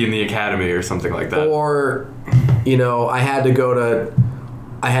Wookiee in the academy or something like that. Or, you know, I had to go to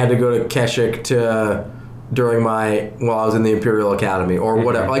Kashyyyk while I was in the Imperial Academy or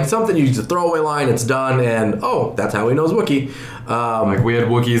whatever. Like something you just throw away line, it's done, and that's how he knows Wookiee. Like we had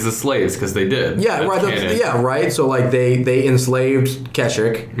Wookiees as slaves because they did. Yeah, right. Right. So like they enslaved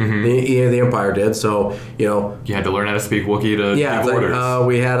Kashyyyk. The Empire did. So you had to learn how to speak Wookiee to give orders. Like,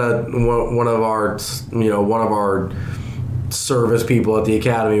 we had one of our service people at the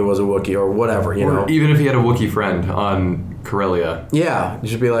academy was a Wookiee or whatever. Even if he had a Wookiee friend on Corellia. Yeah, you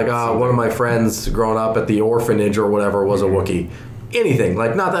should be like, one of my friends growing up at the orphanage or whatever was a Wookiee. Anything,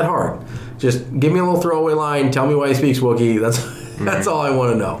 like not that hard. Just give me a little throwaway line. Tell me why he speaks Wookiee. That's all I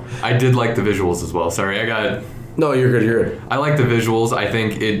want to know. I did like the visuals as well. Sorry, I got. No, you're good. You're good. I like the visuals. I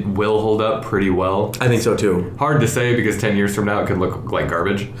think it will hold up pretty well. I think so too. Hard to say because 10 years from now it could look like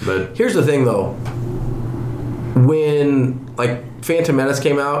garbage. But here's the thing, though. When Phantom Menace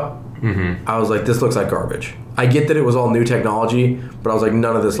came out, I was like, this looks like garbage. I get that it was all new technology, but I was like,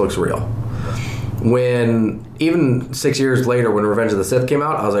 none of this looks real. When even 6 years later, when Revenge of the Sith came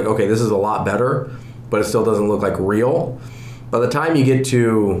out, I was like, okay, this is a lot better, but it still doesn't look like real. By the time you get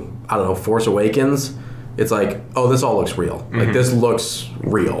to, I don't know, Force Awakens, it's like, oh, this all looks real. Like, this looks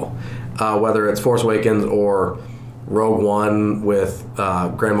real. Whether it's Force Awakens or Rogue One with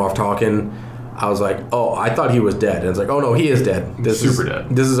Grand Moff Tarkin, I was like, oh, I thought he was dead. And it's like, oh, no, he is dead. This is dead.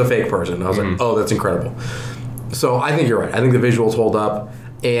 This is a fake person. I was like, oh, that's incredible. So I think you're right. I think the visuals hold up.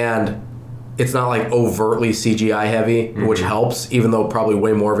 And it's not like overtly CGI heavy, which helps, even though probably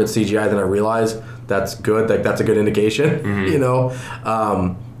way more of it's CGI than I realized. That's good. Like, that's a good indication,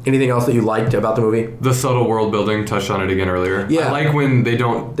 Anything else that you liked about the movie? The subtle world building, touched on it again earlier. Yeah. I like when they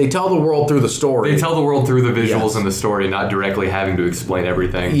tell the world through the story. They tell the world through the visuals and the story, not directly having to explain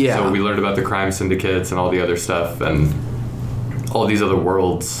everything. Yeah. So we learned about the crime syndicates and all the other stuff and all these other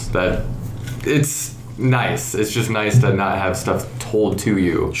worlds that it's nice. It's just nice to not have stuff told to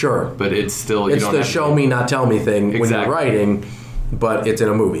you. Sure. But it's still... It's the show me, not tell me thing when you're writing, but it's in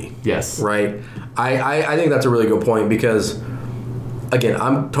a movie. Yes. Right? I think that's a really good point because... Again,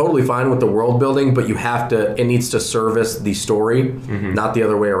 I'm totally fine with the world building, but it needs to service the story, not the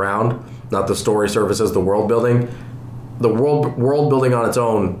other way around. Not the story services the world building. The world building on its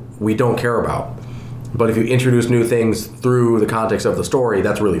own, we don't care about. But if you introduce new things through the context of the story,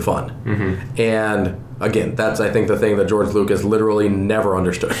 that's really fun. And again, that's, I think, the thing that George Lucas literally never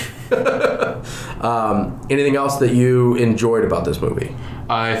understood. Anything else that you enjoyed about this movie?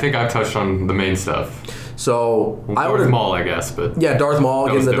 I think I've touched on the main stuff. So Darth Maul, I guess, but yeah, Darth Maul.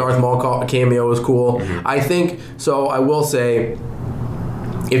 Getting the Darth Maul cameo was cool. I think so. I will say,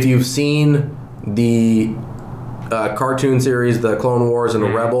 if you've seen the cartoon series, the Clone Wars and the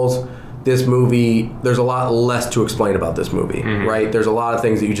Rebels, this movie, there's a lot less to explain about this movie, right? There's a lot of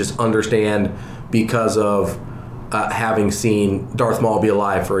things that you just understand because of having seen Darth Maul be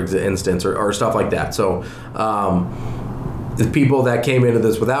alive, for instance, or stuff like that. So. The people that came into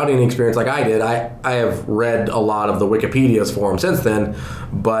this without any experience like I did, I have read a lot of the Wikipedias for him since then,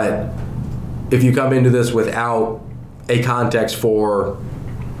 but if you come into this without a context for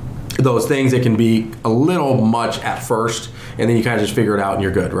those things, it can be a little much at first, and then you kind of just figure it out and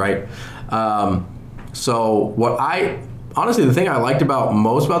you're good, right? So honestly, the thing I liked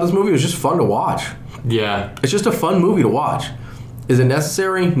most about this movie was just fun to watch. Yeah. It's just a fun movie to watch. Is it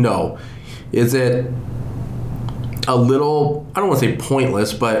necessary? No. Is it a little, I don't want to say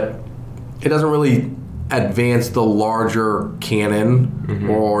pointless, but it doesn't really advance the larger canon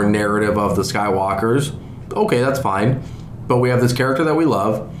or narrative of the Skywalkers? Okay, that's fine. But we have this character that we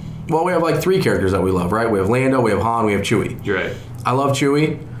love. Well, we have like 3 characters that we love, right? We have Lando, we have Han, we have Chewie. You're right. I love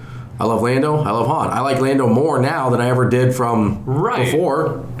Chewie. I love Lando. I love Han. I like Lando more now than I ever did from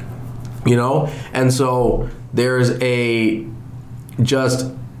before. And so there's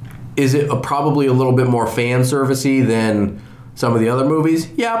is it probably a little bit more fan servicey than some of the other movies?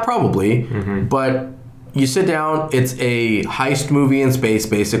 Yeah, probably. But you sit down, it's a heist movie in space,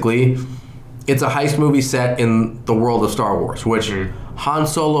 basically. It's a heist movie set in the world of Star Wars, which Han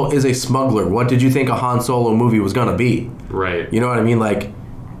Solo is a smuggler. What did you think a Han Solo movie was going to be? Right. You know what I mean? Like,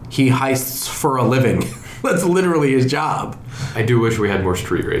 he heists for a living. That's literally his job. I do wish we had more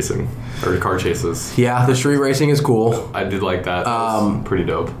street racing or car chases. Yeah, the street racing is cool. I did like that. That was pretty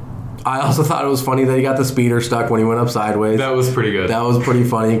dope. I also thought it was funny that he got the speeder stuck when he went up sideways. That was pretty good. That was pretty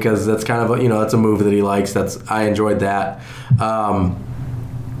funny because that's kind of that's a move that he likes. I enjoyed that. I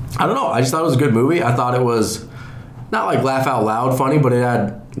don't know. I just thought it was a good movie. I thought it was not like laugh out loud funny, but it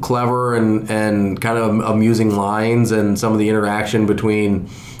had clever and kind of amusing lines, and some of the interaction between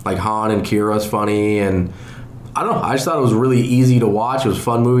like Han and Qi'ra's funny, and I don't know, I just thought it was really easy to watch. It was a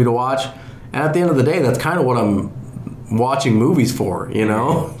fun movie to watch, and at the end of the day, that's kind of what I'm watching movies for, you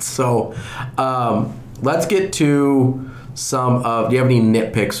know? So let's get to some of, do you have any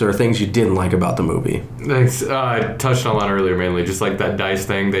nitpicks or things you didn't like about the movie? Thanks. I touched on that earlier mainly, just like that dice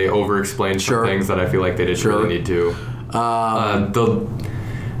thing. They over-explained some things that I feel like they didn't really need to.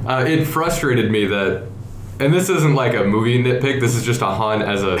 It frustrated me that, and this isn't like a movie nitpick, this is just a Han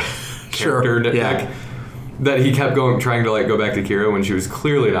as a character nitpick, that he kept trying to like go back to Qi'ra when she was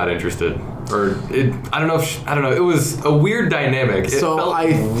clearly not interested. Or I don't know. It was a weird dynamic. So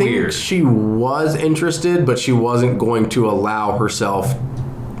I think she was interested, but she wasn't going to allow herself.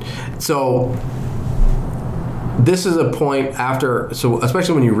 So this is a point after, so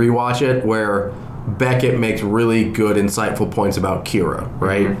especially when you rewatch it, where Beckett makes really good, insightful points about Qi'ra,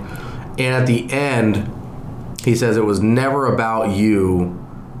 right? Mm-hmm. And at the end, he says it was never about you.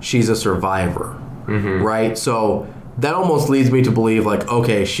 She's a survivor, right? So that almost leads me to believe, like,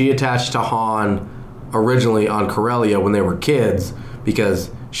 okay, she attached to Han originally on Corellia when they were kids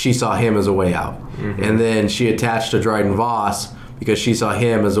because she saw him as a way out. Mm-hmm. And then she attached to Dryden Voss because she saw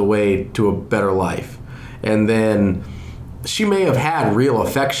him as a way to a better life. And then she may have had real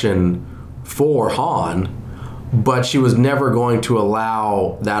affection for Han, but she was never going to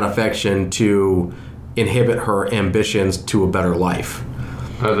allow that affection to inhibit her ambitions to a better life.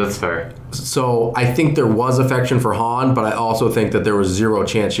 Oh, that's fair. So I think there was affection for Han, but I also think that there was zero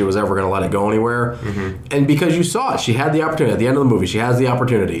chance she was ever going to let it go anywhere. Mm-hmm. And because you saw it, she had the opportunity. At the end of the movie, she has the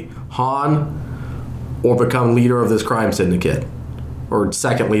opportunity. Han or become leader of this crime syndicate. Or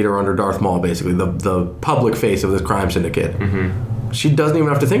second leader under Darth Maul, basically. The public face of this crime syndicate. Mm-hmm. She doesn't even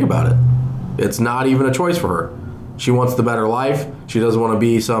have to think about it. It's not even a choice for her. She wants the better life. She doesn't want to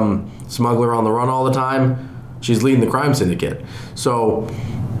be some smuggler on the run all the time. She's leading the crime syndicate. So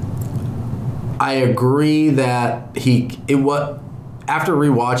I agree that after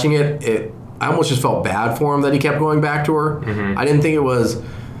rewatching it, I almost just felt bad for him that he kept going back to her. Mm-hmm. I didn't think it was,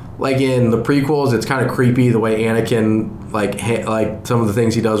 like in the prequels, it's kind of creepy the way Anakin, like some of the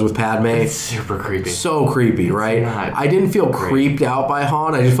things he does with Padme. It's super creepy. So creepy, right? I didn't feel creeped out by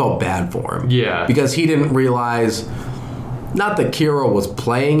Han. I just felt bad for him. Yeah. Because he didn't realize, not that Qi'ra was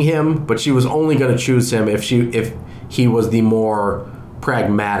playing him, but she was only going to choose him if he was the more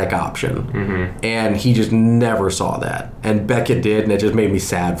pragmatic option. Mm-hmm. And he just never saw that. And Beckett did, and it just made me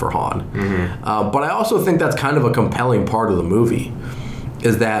sad for Han. Mm-hmm. But I also think that's kind of a compelling part of the movie,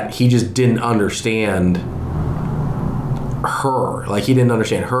 is that he just didn't understand her. Like, he didn't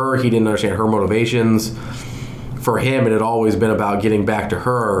understand her. He didn't understand her motivations. For him, it had always been about getting back to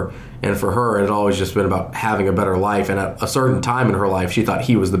her. And for her, it had always just been about having a better life. And at a certain time in her life, she thought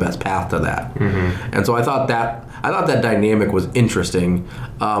he was the best path to that. Mm-hmm. And so I thought that dynamic was interesting.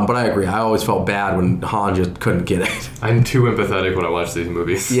 But I agree. I always felt bad when Han just couldn't get it. I'm too empathetic when I watch these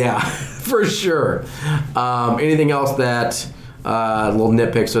movies. Yeah, for sure. Anything else that little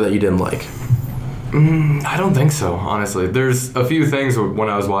nitpicks or that you didn't like? I don't think so, honestly. There's a few things when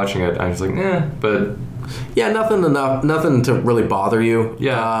I was watching it, I was like, but... Yeah, nothing to really bother you.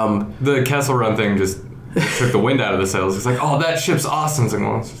 Yeah, the Kessel Run thing just took the wind out of the sails. It's like, oh, that ship's awesome. It's like,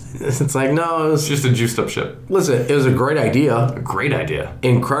 well, it's like, no, it's just a juiced up ship. Listen, it was a great idea. A great idea.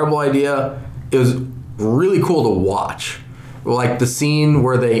 Incredible idea. It was really cool to watch. Like the scene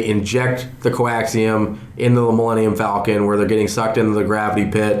where they inject the coaxium into the Millennium Falcon, where they're getting sucked into the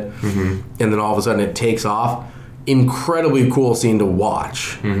gravity pit, mm-hmm. and then all of a sudden it takes off. Incredibly cool scene to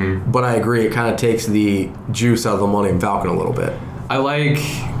watch. Mm-hmm. But I agree, it kind of takes the juice out of the Millennium Falcon a little bit. I like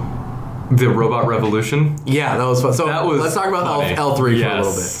the Robot Revolution. Yeah, that was fun. So let's talk about L3 for a little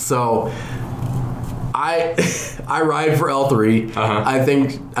bit. So I ride for L3. Uh-huh. I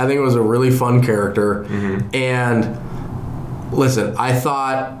think it was a really fun character. Mm-hmm. And listen, I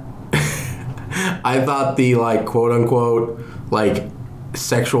thought the like quote unquote like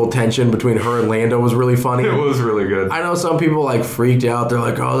sexual tension between her and Lando was really funny. It was really good. I know some people like freaked out. They're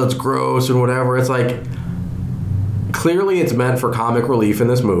like, oh, that's gross and whatever. It's like, clearly it's meant for comic relief in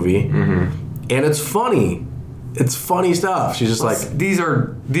this movie. Mm-hmm. And it's funny. It's funny stuff. She's just like... These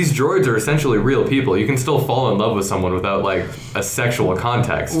droids are essentially real people. You can still fall in love with someone without like a sexual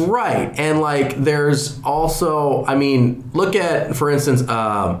context. Right. And like there's also, I mean, look at, for instance,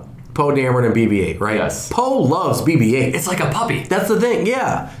 Poe Dameron and BB-8, right? Yes. Poe loves BB-8. It's like a puppy. That's the thing,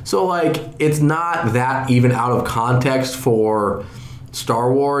 yeah. So, like, it's not that even out of context for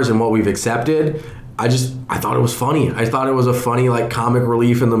Star Wars and what we've accepted. I thought it was funny. I thought it was a funny, like, comic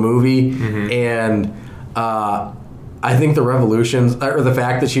relief in the movie. Mm-hmm. And I think the revolutions, or the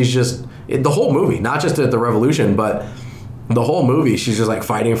fact that she's just, the whole movie, not just at the revolution, but the whole movie, she's just like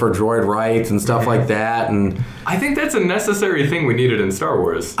fighting for droid rights and stuff like that. And I think that's a necessary thing we needed in Star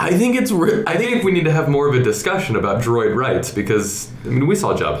Wars. I think it's I think we need to have more of a discussion about droid rights, because I mean, we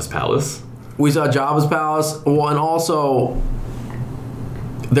saw Jabba's palace. We saw Jabba's palace. Well, and also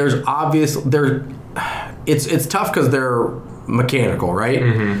there's it's tough because they're mechanical, right?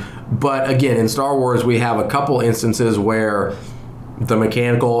 Mm-hmm. But again, in Star Wars, we have a couple instances where the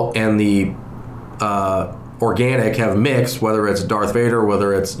mechanical and the organic have mixed, whether it's Darth Vader,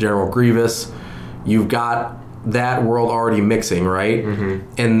 whether it's General Grievous. You've got that world already mixing, right?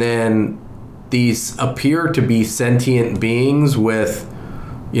 Mm-hmm. And then these appear to be sentient beings with,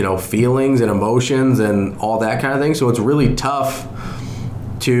 feelings and emotions and all that kind of thing. So it's really tough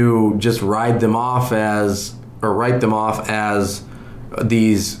to just write them off as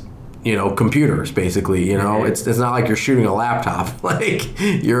these, computers, basically. Mm-hmm. It's not like you're shooting a laptop. Like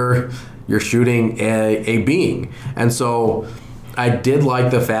you're shooting a being. And so I did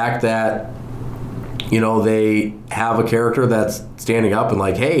like the fact that, they have a character that's standing up and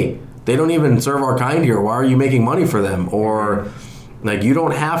like, hey, they don't even serve our kind here. Why are you making money for them? Or like, you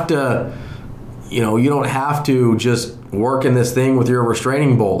don't have to just work in this thing with your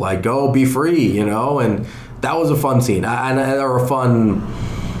restraining bolt. Like, go be free, and that was a fun scene. Or a fun,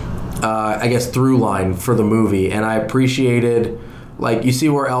 through line for the movie. And I appreciated, like, you see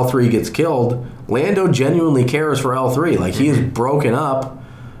where L3 gets killed. Lando genuinely cares for L3. Like, he is broken up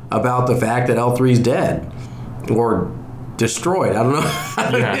about the fact that L3's dead or destroyed. I don't know.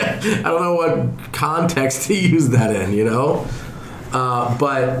 I don't know what context to use that in,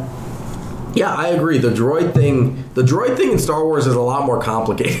 but yeah, I agree. The droid thing in Star Wars is a lot more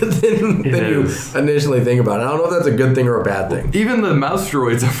complicated than you initially think about it. I don't know if that's a good thing or a bad thing. Even the mouse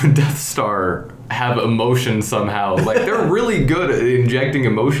droids of the Death Star have emotion somehow. Like, they're really good at injecting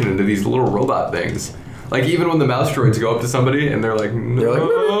emotion into these little robot things. Like, even when the mouse droids go up to somebody and they're like,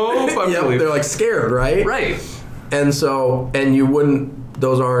 they're like scared, right? Right. And so,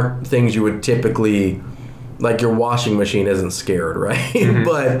 those aren't things you would typically, like, your washing machine isn't scared, right? Mm-hmm.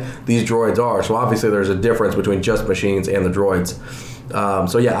 But these droids are. So obviously there's a difference between just machines and the droids.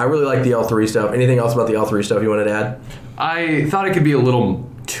 So yeah, I really like the L3 stuff. Anything else about the L3 stuff you wanted to add? I thought it could be a little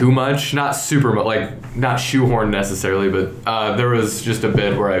too much, not super much, like, not shoehorned necessarily, but there was just a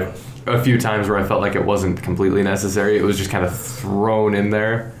few times where I felt like it wasn't completely necessary. It was just kind of thrown in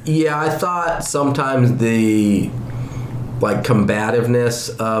there. Yeah, I thought sometimes the, like, combativeness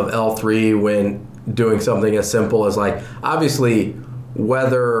of L3 when doing something as simple as, like, obviously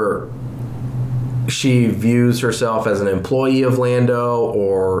whether she views herself as an employee of Lando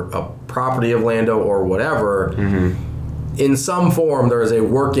or a property of Lando or whatever, mm-hmm. in some form there is a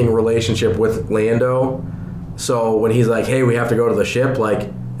working relationship with Lando. So when he's like, hey, we have to go to the ship, like,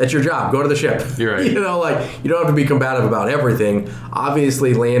 that's your job. Go to the ship. You're right. Like, you don't have to be combative about everything.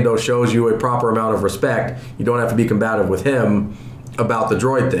 Obviously, Lando shows you a proper amount of respect. You don't have to be combative with him about the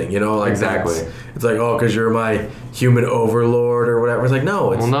droid thing, like, exactly. It's like, oh, because you're my human overlord or whatever. It's like,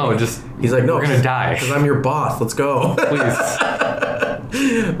 no. He's like, no. We're gonna die. Because I'm your boss. Let's go. Please.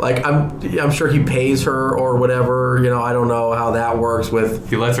 Like, I'm sure he pays her or whatever. I don't know how that works with.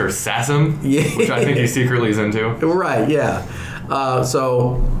 He lets her sass him, which I think he secretly is into. Right. Yeah.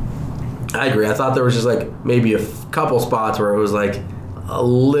 So I agree. I thought there was just like maybe a couple spots where it was like a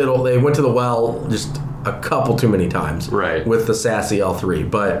little. They went to the well just a couple too many times, right? With the sassy L3,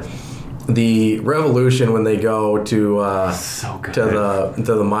 but the Revolution when they go to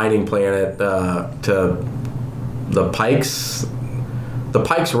the mining planet to the Pikes. The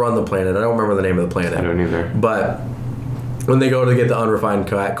Pikes run the planet. I don't remember the name of the planet. I don't either. But when they go to get the unrefined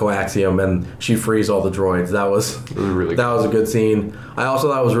coaxium and she frees all the droids, that was really that was a good scene. I also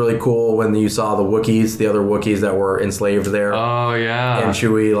thought it was really cool when you saw the Wookiees, the other Wookiees that were enslaved there. Oh yeah. And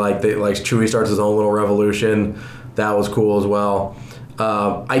Chewie, Chewie starts his own little revolution. That was cool as well.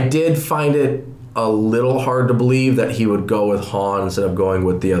 I did find it a little hard to believe that he would go with Han instead of going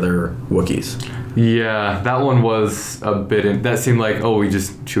with the other Wookiees. Yeah, that one was a bit. That seemed like,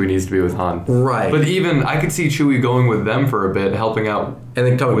 Chewie needs to be with Han. Right. But even I could see Chewie going with them for a bit, helping out, and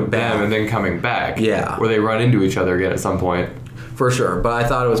then coming with back. them, and then coming back. Yeah. Where they run into each other again at some point. For sure, but I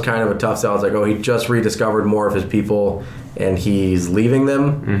thought it was kind of a tough sell. It's like, he just rediscovered more of his people, and he's leaving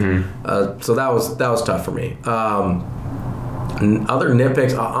them. Mm-hmm. So that was tough for me. Other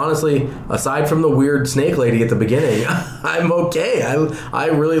nitpicks, honestly, aside from the weird snake lady at the beginning, I'm okay. I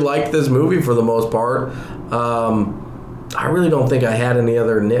really liked this movie for the most part. I really don't think I had any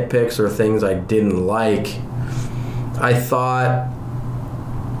other nitpicks or things I didn't like. I thought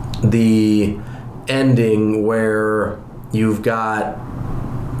the ending where you've got...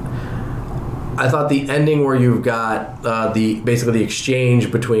 I thought the ending where you've got basically the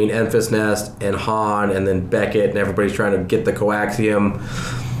exchange between Enfys Nest and Han and then Beckett and everybody's trying to get the coaxium.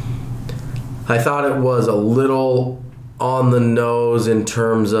 I thought it was a little on the nose in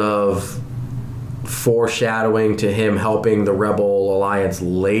terms of foreshadowing to him helping the Rebel Alliance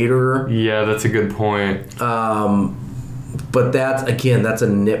later. Yeah, that's a good point. But that's a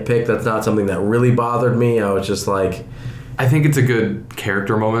nitpick. That's not something that really bothered me. I was just like... I think it's a good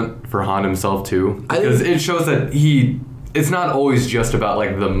character moment for Han himself, too. Because it shows that it's not always just about,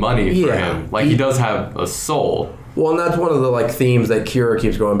 like, the money for him. Like, he does have a soul. Well, and that's one of the, like, themes that Kira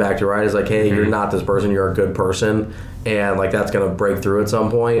keeps going back to, right? Is like, hey, you're not this person, you're a good person. And, like, that's going to break through at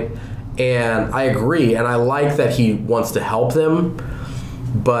some point. And I agree, and I like that he wants to help them,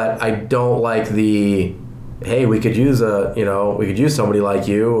 but I don't like the, hey, we could use somebody like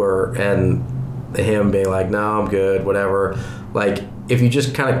you, and him being like, no, I'm good, whatever. Like, if you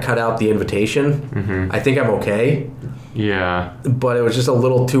just kind of cut out the invitation, I think I'm okay. Yeah. But it was just a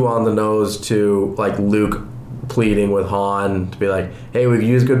little too on the nose to, like, Luke pleading with Han to be like, hey, we could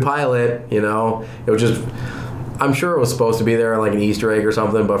use a good pilot, you know? It was just... I'm sure it was supposed to be there, like an Easter egg or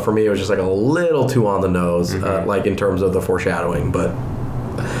something, but for me it was just like a little too on the nose, like in terms of the foreshadowing. But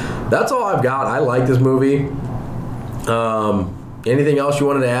that's all I've got. I like this movie. Anything else you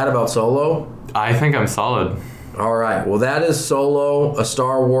wanted to add about Solo? I think I'm solid. All right. Well, that is Solo, a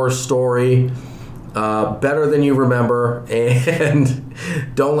Star Wars story. Better than you remember, and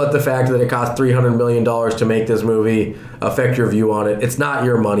don't let the fact that it cost $300 million to make this movie affect your view on it. It's not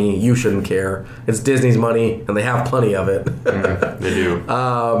your money. You shouldn't care. It's Disney's money, and they have plenty of it. They do.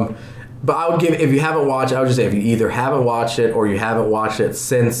 But I would give, if you haven't watched, I would just say if you either haven't watched it or you haven't watched it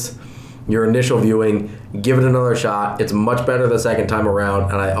since your initial viewing, give it another shot. It's much better the second time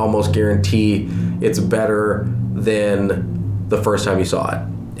around, and I almost guarantee it's better than the first time you saw it.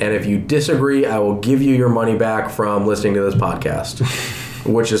 And if you disagree, I will give you your money back from listening to this podcast,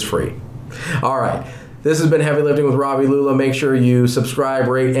 which is free. All right. This has been Heavy Lifting with Ravi Lula. Make sure you subscribe,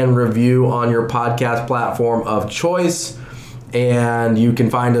 rate, and review on your podcast platform of choice. And you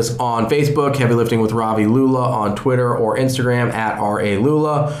can find us on Facebook, Heavy Lifting with Ravi Lula, on Twitter or Instagram at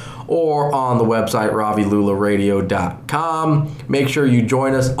RALula, or on the website ravilularadio.com. Make sure you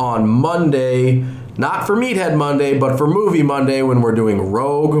join us on Monday, not for Meathead Monday, but for Movie Monday, when we're doing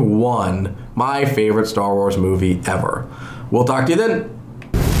Rogue One, my favorite Star Wars movie ever. We'll talk to you then.